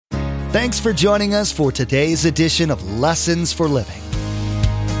Thanks for joining us for today's edition of Lessons for Living.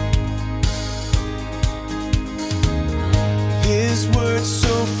 His word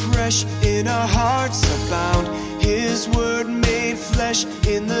so fresh in our hearts abound. His word made flesh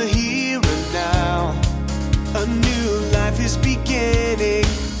in the here and now. A new life is beginning.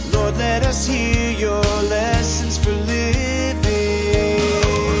 Lord, let us hear your lessons for living.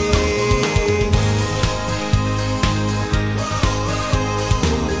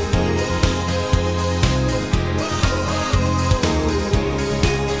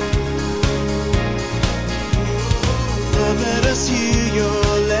 Lord, let us hear your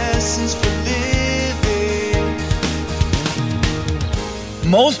lessons for living.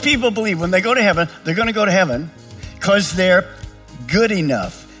 Most people believe when they go to heaven, they're going to go to heaven because they're good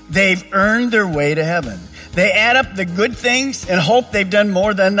enough. They've earned their way to heaven. They add up the good things and hope they've done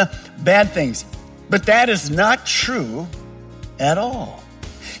more than the bad things. But that is not true at all.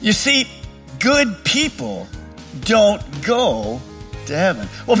 You see, good people don't go to heaven.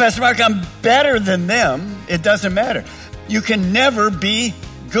 Well, Pastor Mark, I'm better than them. It doesn't matter. You can never be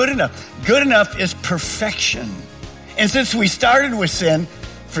good enough. Good enough is perfection. And since we started with sin,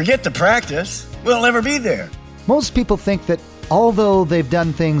 forget the practice. We'll never be there. Most people think that although they've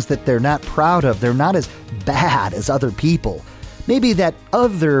done things that they're not proud of, they're not as bad as other people. Maybe that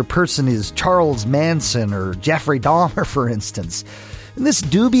other person is Charles Manson or Jeffrey Dahmer, for instance. And this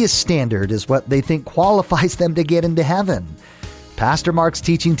dubious standard is what they think qualifies them to get into heaven. Pastor Mark's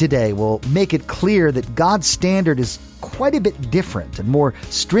teaching today will make it clear that God's standard is quite a bit different and more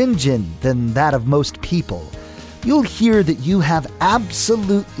stringent than that of most people. You'll hear that you have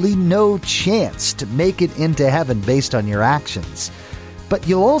absolutely no chance to make it into heaven based on your actions. But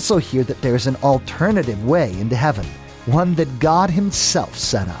you'll also hear that there's an alternative way into heaven, one that God Himself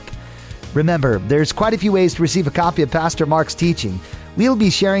set up. Remember, there's quite a few ways to receive a copy of Pastor Mark's teaching. We'll be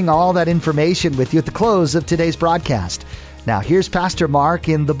sharing all that information with you at the close of today's broadcast. Now, here's Pastor Mark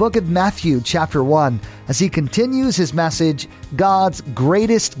in the book of Matthew, chapter 1, as he continues his message, God's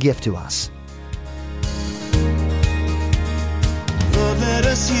Greatest Gift to Us. Let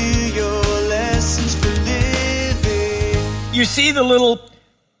us hear your lessons for living. You see the little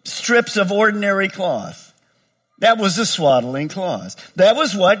strips of ordinary cloth. That was the swaddling cloth. That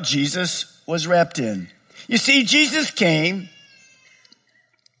was what Jesus was wrapped in. You see, Jesus came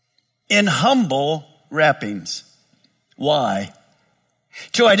in humble wrappings. Why?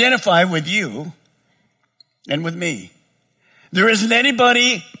 To identify with you and with me. There isn't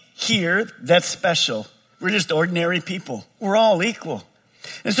anybody here that's special. We're just ordinary people. We're all equal.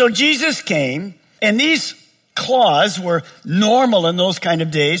 And so Jesus came, and these cloths were normal in those kind of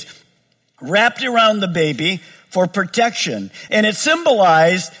days, wrapped around the baby for protection. And it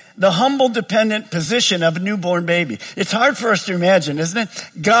symbolized the humble, dependent position of a newborn baby. It's hard for us to imagine, isn't it?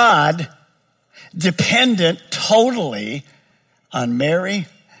 God dependent totally on Mary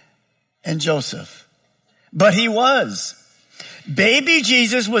and Joseph. But He was. Baby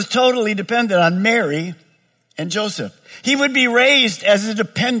Jesus was totally dependent on Mary and Joseph. He would be raised as a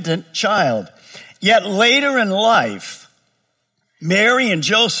dependent child. Yet later in life, Mary and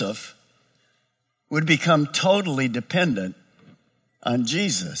Joseph would become totally dependent on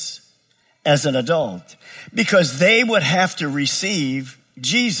Jesus as an adult because they would have to receive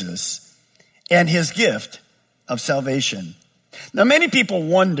Jesus and His gift of salvation. Now, many people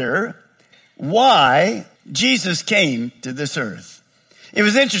wonder why Jesus came to this earth. It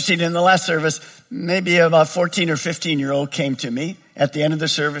was interesting in the last service, maybe about 14 or 15-year-old came to me at the end of the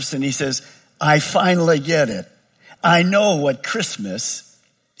service and he says, I finally get it. I know what Christmas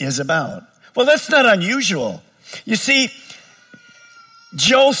is about. Well, that's not unusual. You see,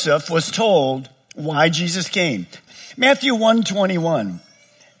 Joseph was told why Jesus came. Matthew 1:21.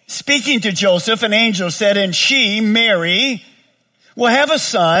 Speaking to Joseph, an angel said, and she, Mary, will have a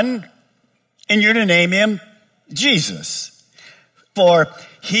son, and you're to name him Jesus. For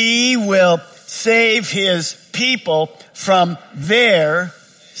He will save His people from their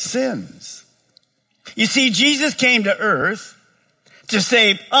sins. You see, Jesus came to earth to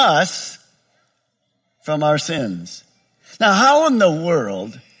save us from our sins. Now, how in the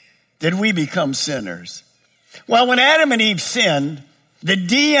world did we become sinners? Well, when Adam and Eve sinned, the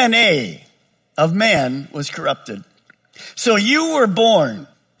DNA of man was corrupted. So you were born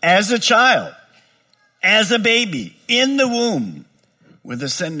as a child, as a baby, in the womb, with a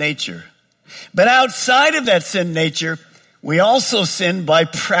sin nature. But outside of that sin nature, we also sin by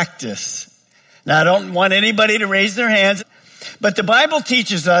practice. Now, I don't want anybody to raise their hands, but the Bible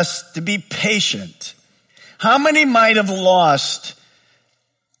teaches us to be patient. How many might have lost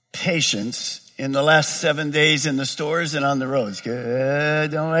patience in the last 7 days in the stores and on the roads?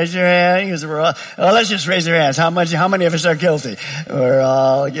 Good. Don't raise your hand because we're all, let's just raise our hands. How many of us are guilty? We're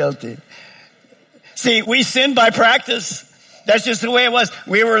all guilty. See, we sin by practice. That's just the way it was.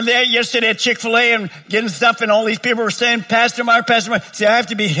 We were there yesterday at Chick-fil-A and getting stuff, and all these people were saying, Pastor Mark. See, I have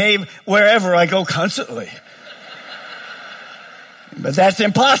to behave wherever I go constantly. But that's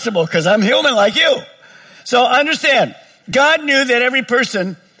impossible because I'm human like you. So understand, God knew that every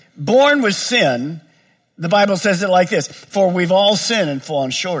person born with sin, the Bible says it like this, for we've all sinned and fallen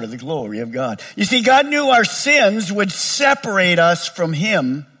short of the glory of God. You see, God knew our sins would separate us from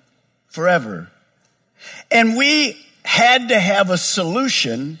Him forever. And we had to have a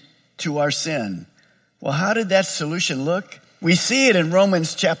solution to our sin. Well, how did that solution look? We see it in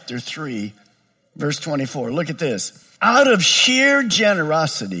Romans chapter 3, verse 24. Look at this. Out of sheer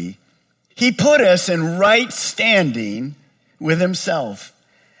generosity, He put us in right standing with Himself,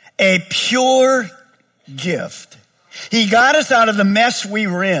 a pure gift. He got us out of the mess we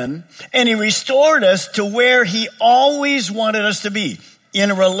were in, and He restored us to where He always wanted us to be,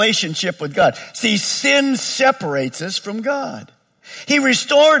 in a relationship with God. See, sin separates us from God. He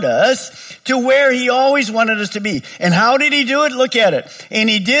restored us to where He always wanted us to be. And how did He do it? Look at it. And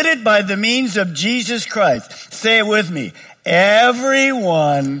He did it by the means of Jesus Christ. Say it with me.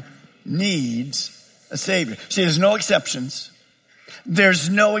 Everyone needs a Savior. See, there's no exceptions. There's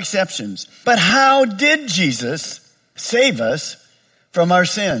no exceptions. But how did Jesus save us from our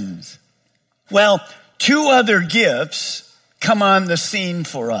sins? Well, two other gifts come on the scene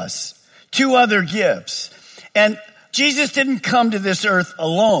for us. Two other gifts. And Jesus didn't come to this earth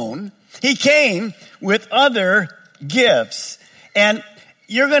alone. He came with other gifts. And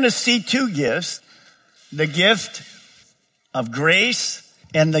you're going to see two gifts. The gift of grace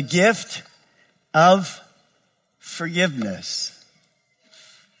and the gift of forgiveness.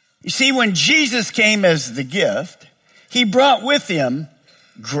 You see, when Jesus came as the gift, He brought with Him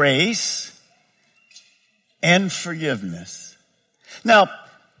grace and forgiveness. Now,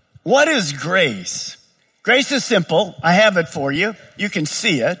 what is grace? Grace is simple. I have it for you. You can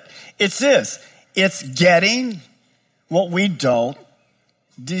see it. It's this. It's getting what we don't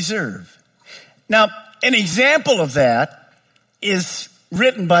deserve. Now, an example of that is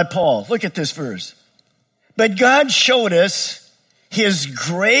written by Paul. Look at this verse. But God showed us His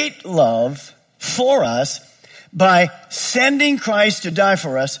great love for us by sending Christ to die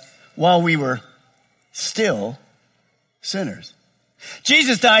for us while we were still sinners.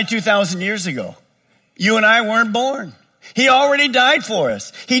 Jesus died 2,000 years ago. You and I weren't born. He already died for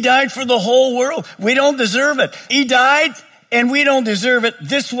us. He died for the whole world. We don't deserve it. He died and we don't deserve it.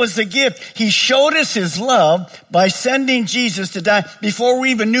 This was the gift. He showed us His love by sending Jesus to die before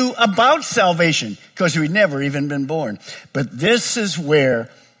we even knew about salvation because we'd never even been born. But this is where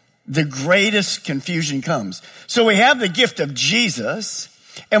the greatest confusion comes. So we have the gift of Jesus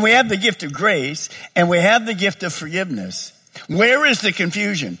and we have the gift of grace and we have the gift of forgiveness. Where is the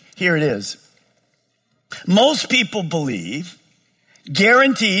confusion? Here it is. Most people believe,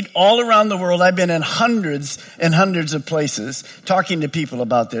 guaranteed all around the world, I've been in hundreds and hundreds of places talking to people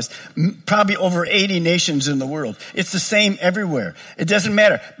about this, probably over 80 nations in the world. It's the same everywhere. It doesn't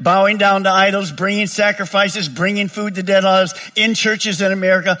matter. Bowing down to idols, bringing sacrifices, bringing food to dead idols in churches in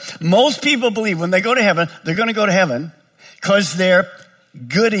America. Most people believe when they go to heaven, they're going to go to heaven because they're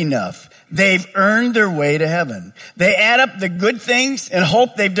good enough. They've earned their way to heaven. They add up the good things and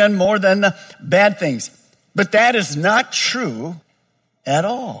hope they've done more than the bad things. But that is not true at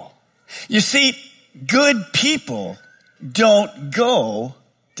all. You see, good people don't go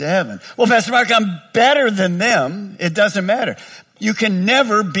to heaven. Well, Pastor Mark, I'm better than them. It doesn't matter. You can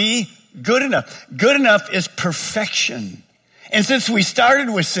never be good enough. Good enough is perfection. And since we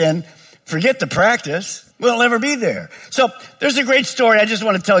started with sin, forget the practice. We'll never be there. So there's a great story. I just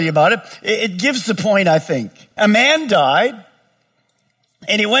want to tell you about it. It gives the point, I think. A man died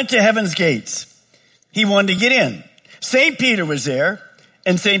and he went to heaven's gates. He wanted to get in. St. Peter was there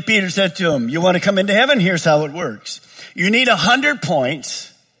and St. Peter said to him, you want to come into heaven? Here's how it works. You need 100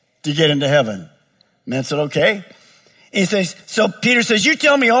 points to get into heaven. The man said, okay. He says, so Peter says, you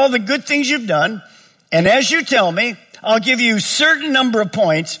tell me all the good things you've done. And as you tell me, I'll give you a certain number of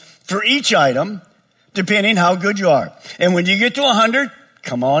points for each item, depending how good you are. And when you get to 100,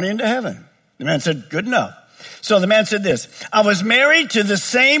 come on into heaven. The man said, good enough. So the man said this, I was married to the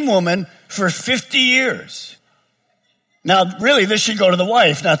same woman for 50 years. Now, really, this should go to the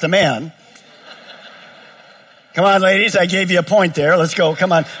wife, not the man. Come on, ladies, I gave you a point there. Let's go.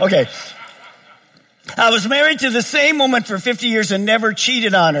 Come on. Okay. I was married to the same woman for 50 years and never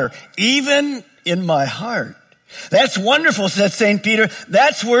cheated on her, even in my heart. That's wonderful, said St. Peter.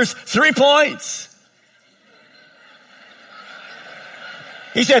 That's worth 3 points.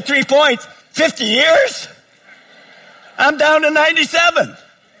 He said 3 points, 50 years? I'm down to 97.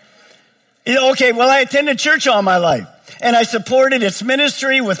 Okay, well, I attended church all my life, and I supported its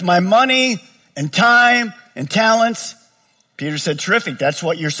ministry with my money and time and talents. Peter said, terrific, that's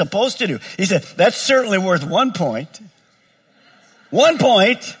what you're supposed to do. He said, that's certainly worth 1 point. 1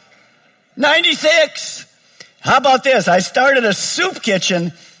 point, 96. How about this? I started a soup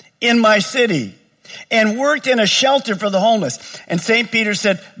kitchen in my city and worked in a shelter for the homeless. And St. Peter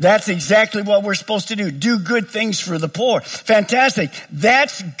said, that's exactly what we're supposed to do. Do good things for the poor. Fantastic.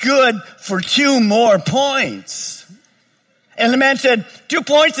 That's good for 2 more points. And the man said, 2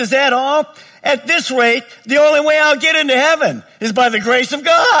 points, is that all? At this rate, the only way I'll get into heaven is by the grace of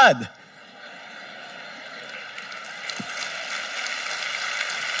God.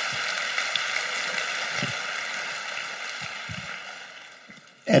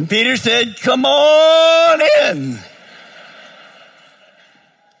 And Peter said, come on in.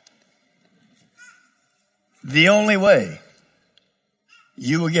 The only way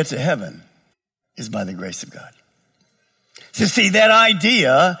you will get to heaven is by the grace of God. So see, that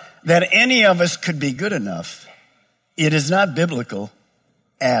idea that any of us could be good enough, it is not biblical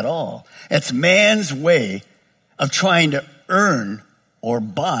at all. It's man's way of trying to earn or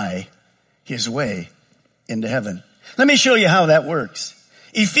buy his way into heaven. Let me show you how that works.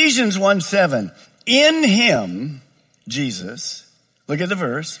 Ephesians 1:7, in him, Jesus, look at the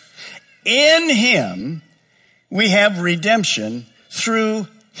verse, in him we have redemption through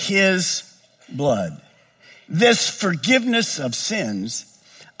his blood. This forgiveness of sins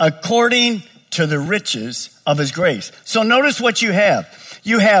according to the riches of his grace. So notice what you have.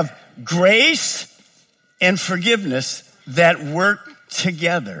 You have grace and forgiveness that work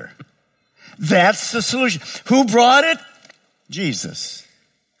together. That's the solution. Who brought it? Jesus.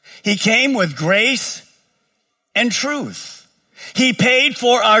 He came with grace and truth. He paid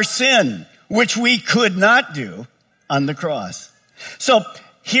for our sin, which we could not do on the cross. So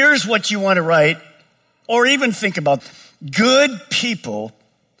here's what you want to write or even think about. Good people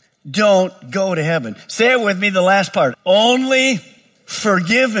don't go to heaven. Say it with me, the last part. Only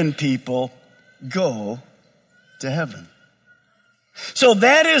forgiven people go to heaven. So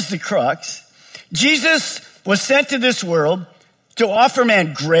that is the crux. Jesus was sent to this world to offer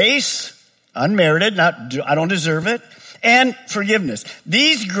man grace, unmerited, I don't deserve it, and forgiveness.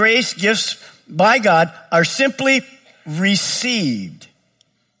 These grace gifts by God are simply received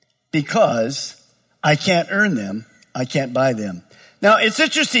because I can't earn them, I can't buy them. Now, it's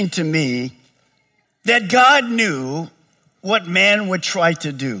interesting to me that God knew what man would try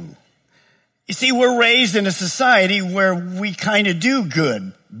to do. You see, we're raised in a society where we kind of do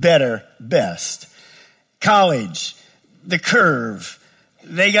good, better, best. College, the curve.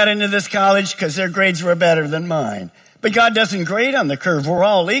 They got into this college because their grades were better than mine. But God doesn't grade on the curve. We're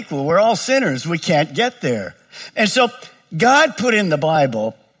all equal. We're all sinners. We can't get there. And so God put in the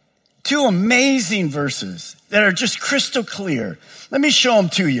Bible 2 amazing verses that are just crystal clear. Let me show them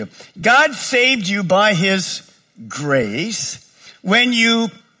to you. God saved you by his grace when you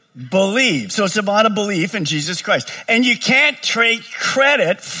believe. So it's about a belief in Jesus Christ. And you can't take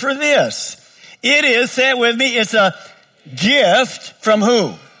credit for this. It is, say it with me, it's a gift from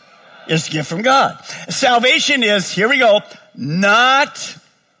who? It's a gift from God. Salvation is, here we go, not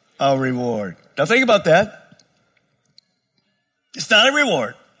a reward. Now think about that. It's not a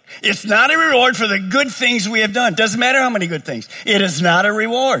reward. It's not a reward for the good things we have done. Doesn't matter how many good things. It is not a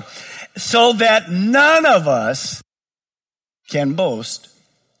reward. So that none of us can boast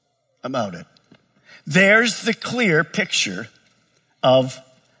about it. There's the clear picture of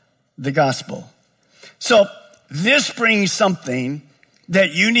the gospel. So this brings something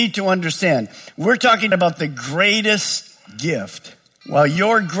that you need to understand. We're talking about the greatest gift, while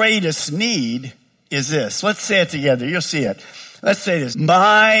your greatest need is this. Let's say it together. You'll see it. Let's say this.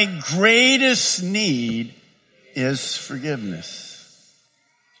 My greatest need is forgiveness.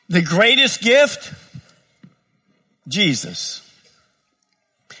 The greatest gift? Jesus.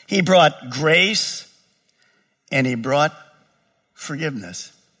 He brought grace and he brought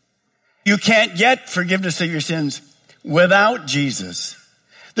forgiveness. You can't get forgiveness of your sins without Jesus.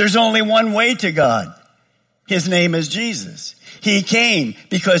 There's only one way to God. His name is Jesus. He came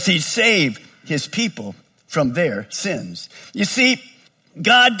because he saved his people from their sins. You see,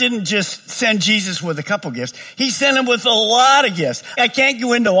 God didn't just send Jesus with a couple gifts. He sent him with a lot of gifts. I can't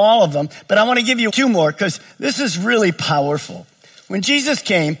go into all of them, but I want to give you 2 more because this is really powerful. When Jesus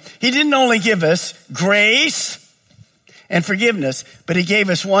came, he didn't only give us grace and forgiveness, but he gave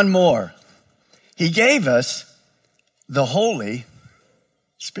us one more. He gave us the Holy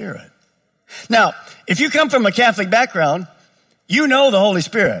Spirit. Now, if you come from a Catholic background, you know the Holy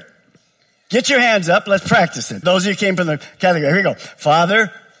Spirit. Get your hands up. Let's practice it. Those of you who came from the Catholic, here we go.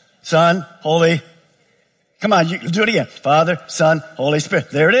 Father, Son, Holy. Come on, you do it again. Father, Son, Holy Spirit.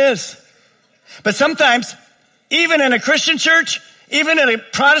 There it is. But sometimes, even in a Christian church, even in a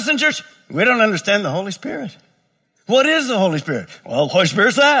Protestant church, we don't understand the Holy Spirit. What is the Holy Spirit? Well, the Holy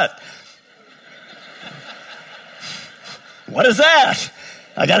Spirit's that. What is that?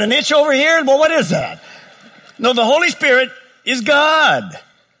 I got an itch over here. Well, what is that? No, the Holy Spirit is God.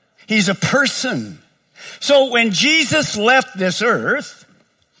 He's a person. So when Jesus left this earth,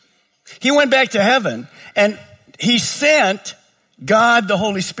 he went back to heaven and he sent God, the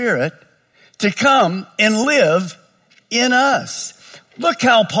Holy Spirit, to come and live in us. Look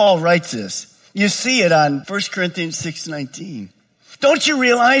how Paul writes this. You see it on 1 Corinthians 6:19. Don't you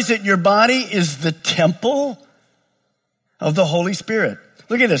realize that your body is the temple of the Holy Spirit?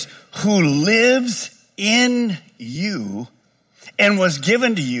 Look at this. Who lives in you and was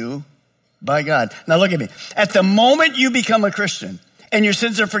given to you by God. Now look at me. At the moment you become a Christian and your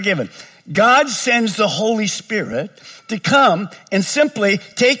sins are forgiven, God sends the Holy Spirit to come and simply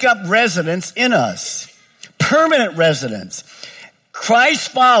take up residence in us. Permanent residence. Christ's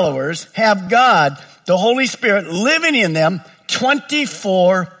followers have God, the Holy Spirit, living in them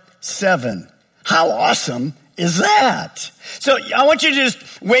 24/7. How awesome is that? So I want you to just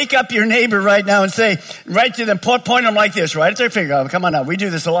wake up your neighbor right now and say, right to them, point them like this, right at their finger. Oh, come on now, we do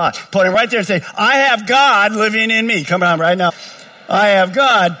this a lot. Point them right there and say, I have God living in me. Come on right now. I have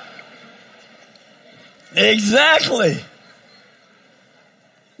God. Exactly.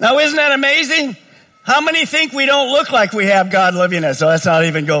 Now isn't that amazing? How many think we don't look like we have God living in us? So let's not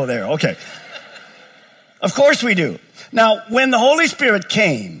even go there. Okay. Of course we do. Now, when the Holy Spirit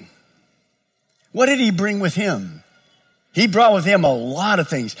came, what did he bring with him? He brought with him a lot of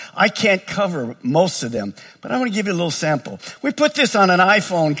things. I can't cover most of them, but I want to give you a little sample. We put this on an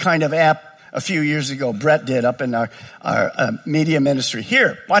iPhone kind of app a few years ago. Brett did up in our media ministry.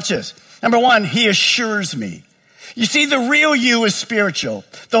 Here, watch this. Number one, he assures me. You see, the real you is spiritual.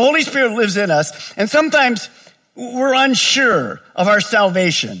 The Holy Spirit lives in us, and sometimes we're unsure of our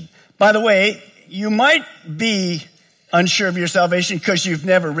salvation. By the way, you might be unsure of your salvation because you've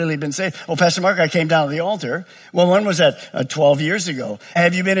never really been saved. Oh, Pastor Mark, I came down to the altar. Well, when was that? 12 years ago.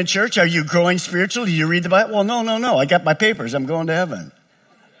 Have you been in church? Are you growing spiritually? Do you read the Bible? Well, no. I got my papers. I'm going to heaven.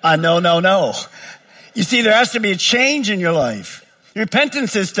 No. You see, there has to be a change in your life.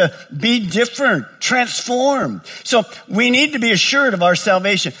 Repentance is to be different, transformed. So we need to be assured of our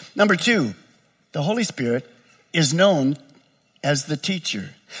salvation. Number two, the Holy Spirit is known as the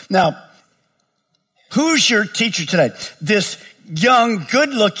teacher. Now, who's your teacher today? This young,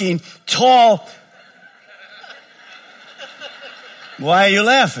 good-looking, tall. Why are you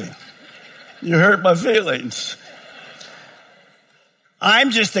laughing? You hurt my feelings.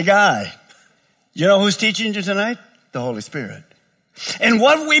 I'm just a guy. You know who's teaching you tonight? The Holy Spirit. And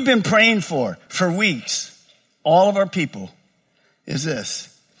what we've been praying for weeks, all of our people, is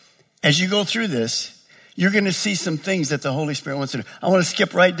this. As you go through this, you're going to see some things that the Holy Spirit wants to do. I want to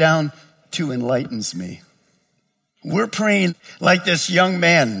skip right down to enlightens me. We're praying like this young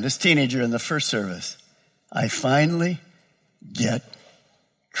man, this teenager in the first service. I finally get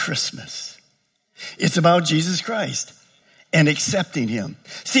Christmas. It's about Jesus Christ and accepting him.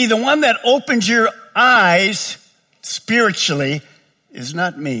 See, the one that opens your eyes spiritually is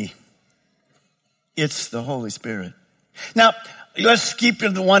not me. It's the Holy Spirit. Now, let's keep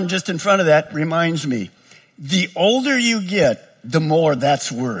the one just in front of that. Reminds me, the older you get, the more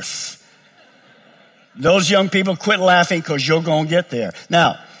that's worth. Those young people, quit laughing because you're going to get there.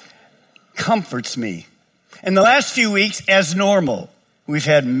 Now, comforts me. In the last few weeks, as normal, we've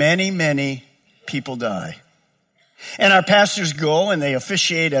had many people die. And our pastors go and they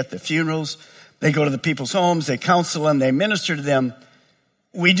officiate at the funerals. They go to the people's homes. They counsel them. They minister to them.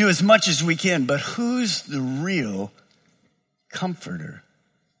 We do as much as we can. But who's the real comforter?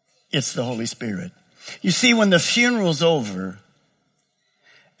 It's the Holy Spirit. You see, when the funeral's over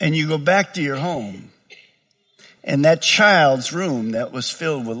and you go back to your home and that child's room that was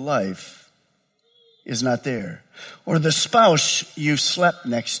filled with life is not there, or the spouse you've slept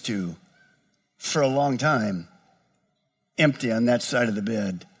next to for a long time, empty on that side of the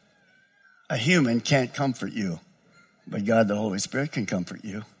bed, a human can't comfort you, but God the Holy Spirit can comfort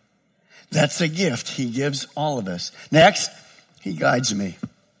you. That's a gift he gives all of us. Next, he guides me.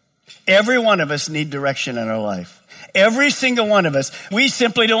 Every one of us need direction in our life. Every single one of us. We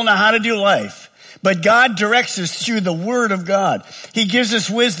simply don't know how to do life. But God directs us through the Word of God. He gives us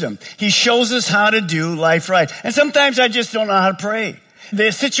wisdom. He shows us how to do life right. And sometimes I just don't know how to pray.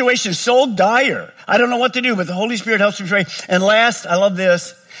 The situation is so dire. I don't know what to do, but the Holy Spirit helps me pray. And last, I love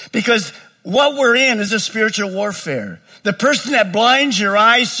this, because what we're in is a spiritual warfare. The person that blinds your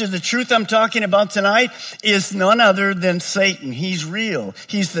eyes to the truth I'm talking about tonight is none other than Satan. He's real.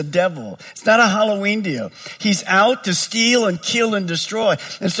 He's the devil. It's not a Halloween deal. He's out to steal and kill and destroy.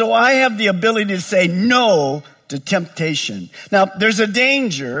 And so I have the ability to say no to temptation. Now, there's a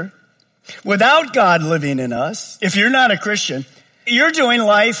danger without God living in us. If you're not a Christian, you're doing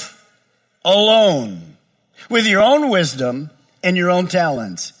life alone with your own wisdom and your own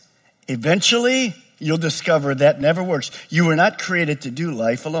talents. Eventually, you'll discover that never works. You were not created to do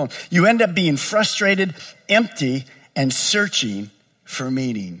life alone. You end up being frustrated, empty, and searching for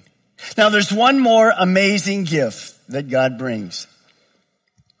meaning. Now, there's one more amazing gift that God brings.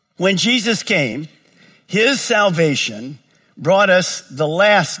 When Jesus came, his salvation brought us the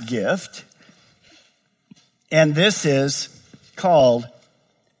last gift, and this is called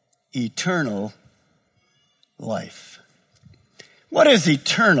eternal life. What is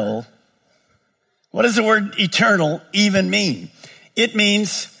eternal? What does the word eternal even mean? It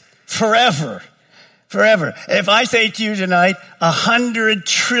means forever. Forever. If I say to you tonight, 100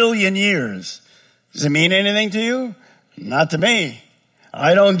 trillion years, does it mean anything to you? Not to me.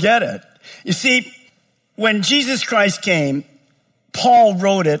 I don't get it. You see, when Jesus Christ came, Paul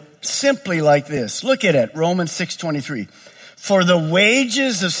wrote it simply like this. Look at it, Romans 6:23. For the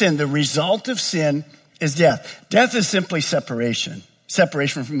wages of sin, the result of sin is death. Death is simply separation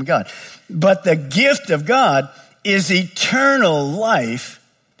from God. But the gift of God is eternal life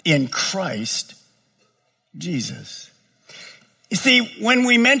in Christ Jesus. You see, when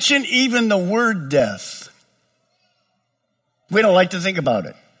we mention even the word death, we don't like to think about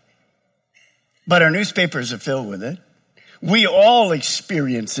it. But our newspapers are filled with it. We all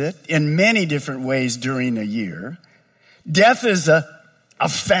experience it in many different ways during a year. Death is a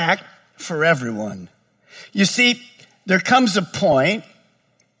fact for everyone. You see, there comes a point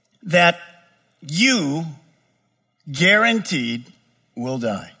that you guaranteed will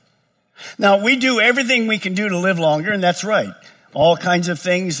die. Now, we do everything we can do to live longer, and that's right. All kinds of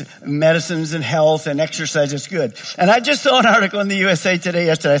things, medicines and health and exercise is good. And I just saw an article in the USA Today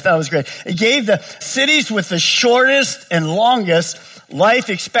yesterday. I thought it was great. It gave the cities with the shortest and longest life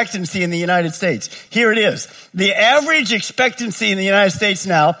expectancy in the United States. Here it is. The average expectancy in the United States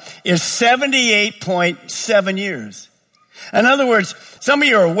now is 78.7 years. In other words, some of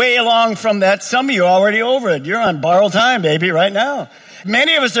you are way along from that. Some of you are already over it. You're on borrowed time, baby, right now.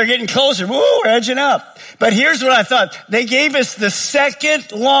 Many of us are getting closer. Woo, we're edging up. But here's what I thought. They gave us the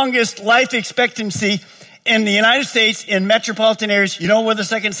second longest life expectancy in the United States in metropolitan areas. You know where the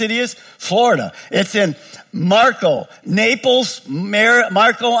second city is? Florida. It's in Marco, Naples,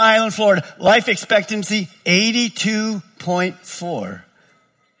 Marco Island, Florida. Life expectancy, 82.4.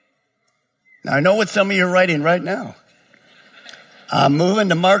 Now, I know what some of you are writing right now. I'm moving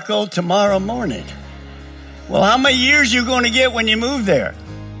to Marco tomorrow morning. Well, how many years are you going to get when you move there?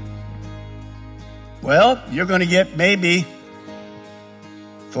 Well, you're going to get maybe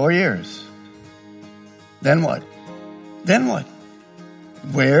 4 years. Then what? Then what?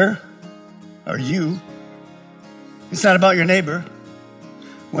 Where are you? It's not about your neighbor.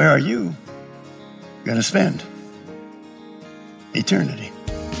 Where are you going to spend eternity?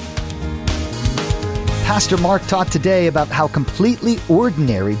 Pastor Mark taught today about how completely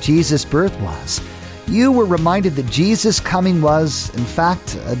ordinary Jesus' birth was. You were reminded that Jesus' coming was, in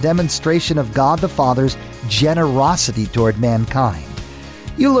fact, a demonstration of God the Father's generosity toward mankind.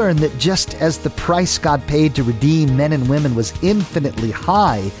 You learned that just as the price God paid to redeem men and women was infinitely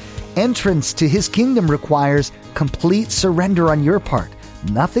high, entrance to His kingdom requires complete surrender on your part.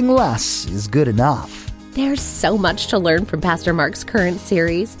 Nothing less is good enough. There's so much to learn from Pastor Mark's current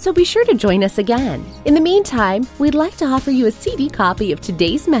series, so be sure to join us again. In the meantime, we'd like to offer you a CD copy of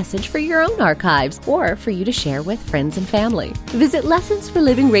today's message for your own archives or for you to share with friends and family. Visit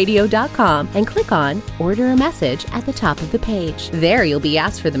lessonsforlivingradio.com and click on Order a Message at the top of the page. There you'll be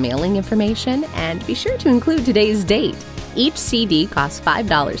asked for the mailing information and be sure to include today's date. Each CD costs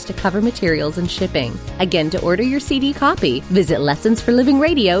 $5 to cover materials and shipping. Again, to order your CD copy, visit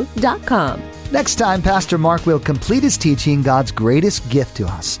lessonsforlivingradio.com. Next time, Pastor Mark will complete his teaching, God's greatest gift to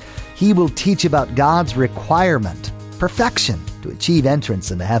us. He will teach about God's requirement, perfection, to achieve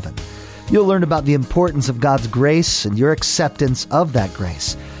entrance into heaven. You'll learn about the importance of God's grace and your acceptance of that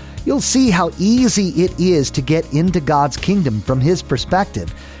grace. You'll see how easy it is to get into God's kingdom from His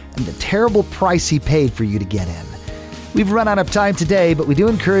perspective and the terrible price He paid for you to get in. We've run out of time today, but we do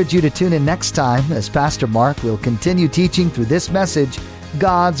encourage you to tune in next time as Pastor Mark will continue teaching through this message,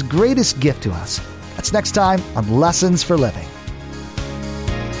 God's greatest gift to us. That's next time on Lessons for Living.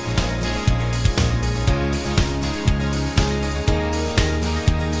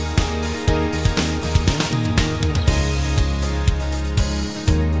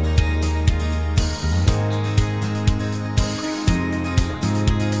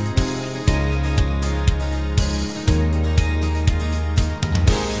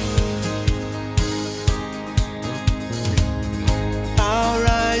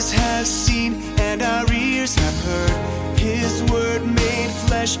 Have seen and our ears have heard His word made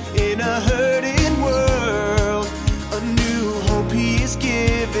flesh in a hurting world. A new hope He is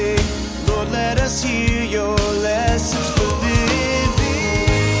giving.